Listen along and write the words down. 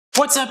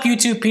What's up,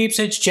 YouTube peeps?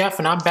 It's Jeff,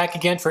 and I'm back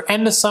again for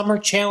End of Summer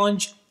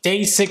Challenge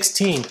Day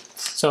 16.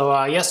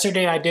 So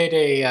yesterday I did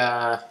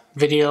a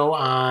video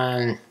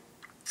on,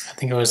 I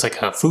think it was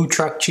like a food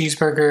truck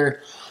cheeseburger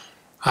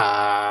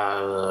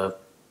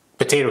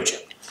potato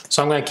chip.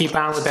 So I'm going to keep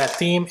on with that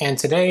theme, and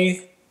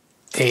today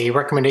a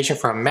recommendation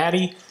from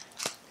Maddie,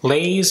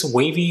 Lay's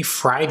Wavy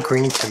Fried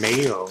Green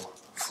Tomato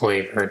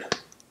flavored.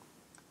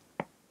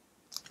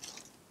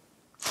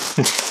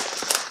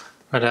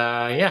 But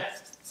yeah.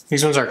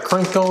 These ones are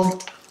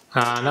crinkled,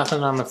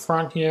 nothing on the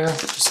front here,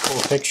 just a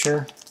little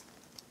picture.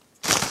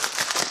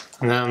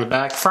 And then on the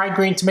back, fried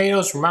green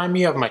tomatoes remind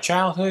me of my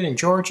childhood in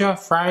Georgia,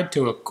 fried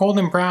to a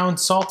golden brown,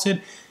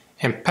 salted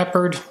and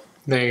peppered.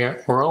 They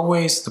were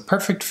always the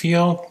perfect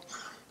feel,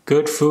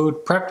 good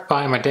food prepped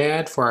by my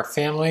dad for our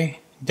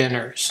family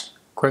dinners.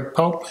 Greg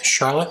Pope,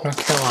 Charlotte,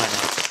 North Carolina.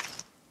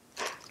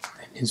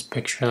 And his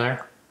picture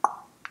there.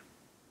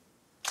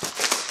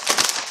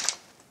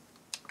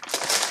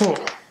 Cool.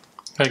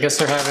 I guess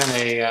they're having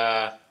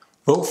a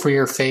vote for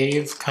your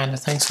fave kind of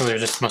thing, so there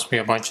just must be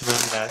a bunch of them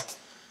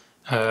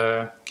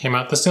that came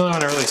out. This is the only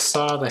one I really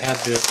saw. They had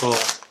the little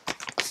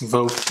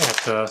vote at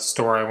the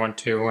store I went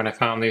to when I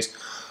found these.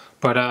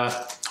 But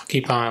I'll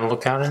keep on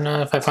lookout, and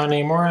if I find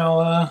any more,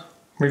 I'll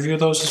review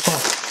those as well.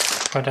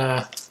 But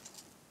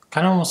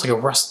kind of almost like a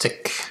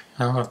rustic,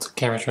 I don't know if the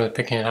camera's really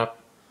picking it up.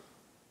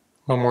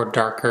 A little more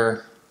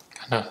darker,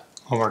 kind of a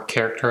little more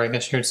character, I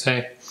guess you would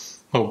say.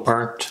 A little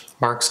burnt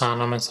marks on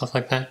them and stuff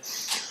like that.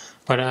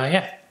 But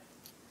yeah.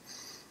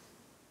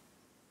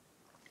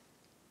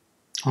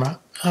 I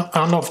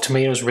don't know if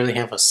tomatoes really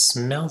have a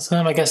smell to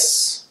them. I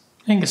guess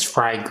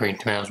fried green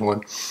tomatoes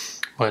would.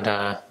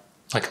 But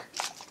like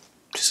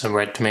just a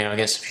red tomato, I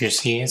guess, if you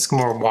see. It's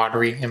more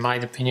watery in my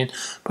opinion.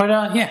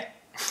 But yeah.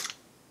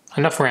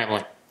 Enough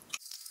rambling.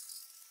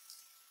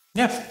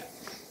 Yeah.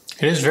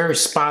 It is very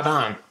spot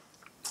on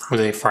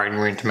with a fried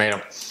green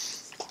tomato.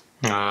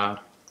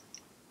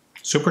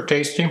 Super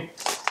tasty.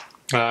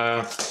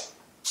 I'll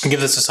give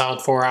this a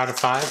solid 4 out of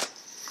 5.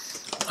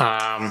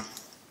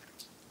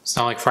 It's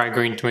not like fried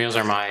green tomatoes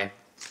are my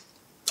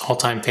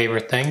all-time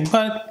favorite thing,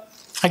 but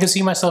I can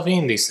see myself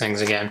eating these things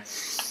again.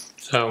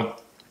 So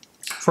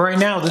for right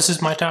now, this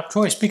is my top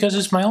choice because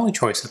it's my only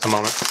choice at the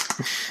moment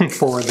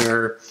for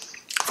their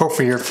vote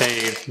for your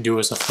fave, do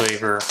as a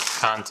flavor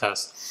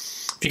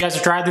contest. If you guys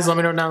have tried these, let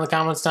me know down in the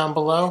comments down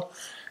below,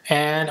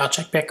 and I'll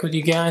check back with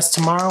you guys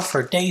tomorrow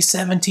for day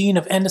 17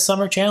 of End of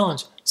Summer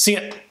Challenge. See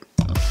ya!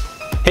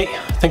 Hey,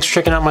 thanks for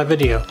checking out my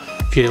video.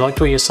 If you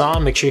liked what you saw,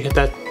 make sure you hit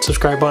that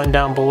subscribe button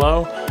down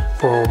below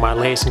for my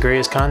latest and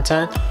greatest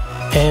content.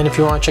 And if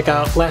you want to check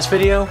out last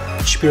video,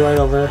 it should be right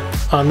over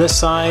on this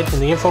side in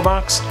the info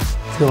box.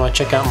 If you want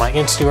to check out my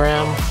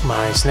Instagram,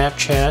 my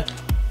Snapchat,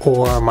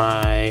 or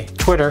my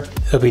Twitter,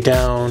 it'll be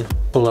down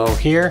below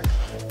here.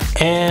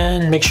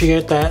 And make sure you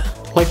hit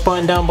that like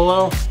button down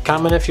below,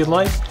 comment if you'd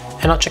like,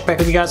 and I'll check back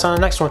with you guys on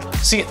the next one.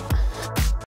 See ya!